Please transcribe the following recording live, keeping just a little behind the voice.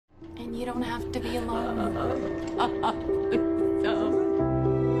And you don't have to be alone.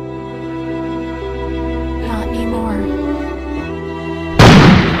 Not anymore.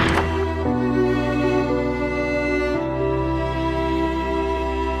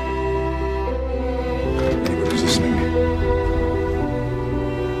 Anybody's listening.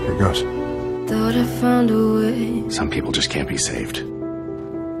 Here goes. Thought I found a way. Some people just can't be saved.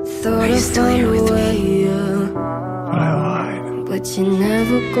 Thought I found a way, yeah. But I lied. But you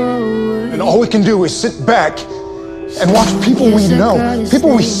never go away. And all we can do is sit back and watch people we know,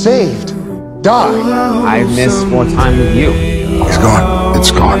 people we saved, die. I miss more time with you. It's gone.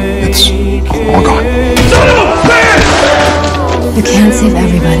 It's gone. It's all gone. You can't save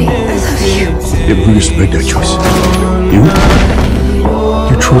everybody. I love you. Yeah, who used to make that choice? You?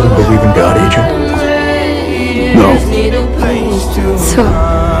 You truly believe in God, Agent? No. So,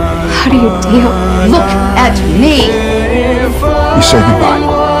 how do you deal? Look at me! You say goodbye.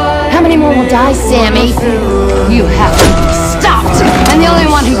 How many more will die, Sammy? You have to be stopped! And the only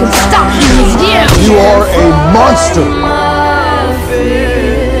one who can stop you is you! You are a monster!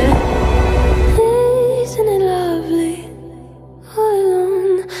 Isn't it lovely? All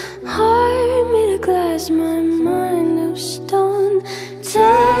alone. Heart made of glass, my mind of stone.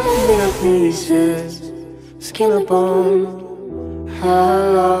 Tear me to pieces, skin and bone.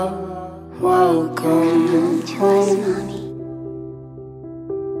 Hello, welcome home.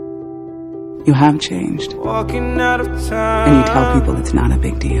 You have changed. And you tell people it's not a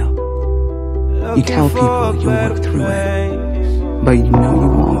big deal. You tell people you'll work through it. But you know you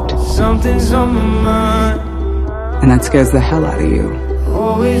won't. Something's on my mind. And that scares the hell out of you.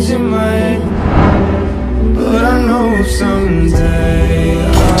 Always in my head. But I know someday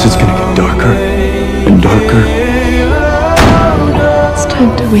It's just gonna get darker and darker. It's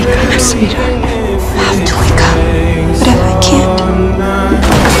time to wake up, sweetheart. I have to wake up. But if I can't,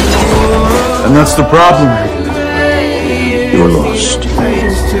 And that's the problem. You're lost.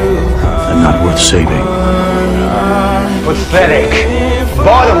 And not worth saving. Pathetic.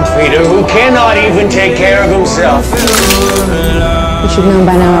 Bottom feeder who cannot even take care of himself. you should know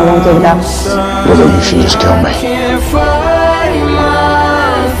by now I won't give it up. Well, then you should just kill me.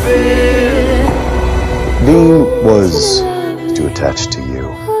 Dean was too attached to you.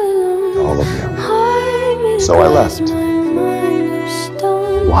 All of you. So I left.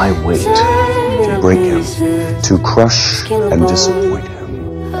 Why wait to break him, to crush and disappoint him?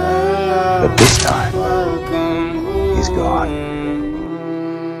 But this time,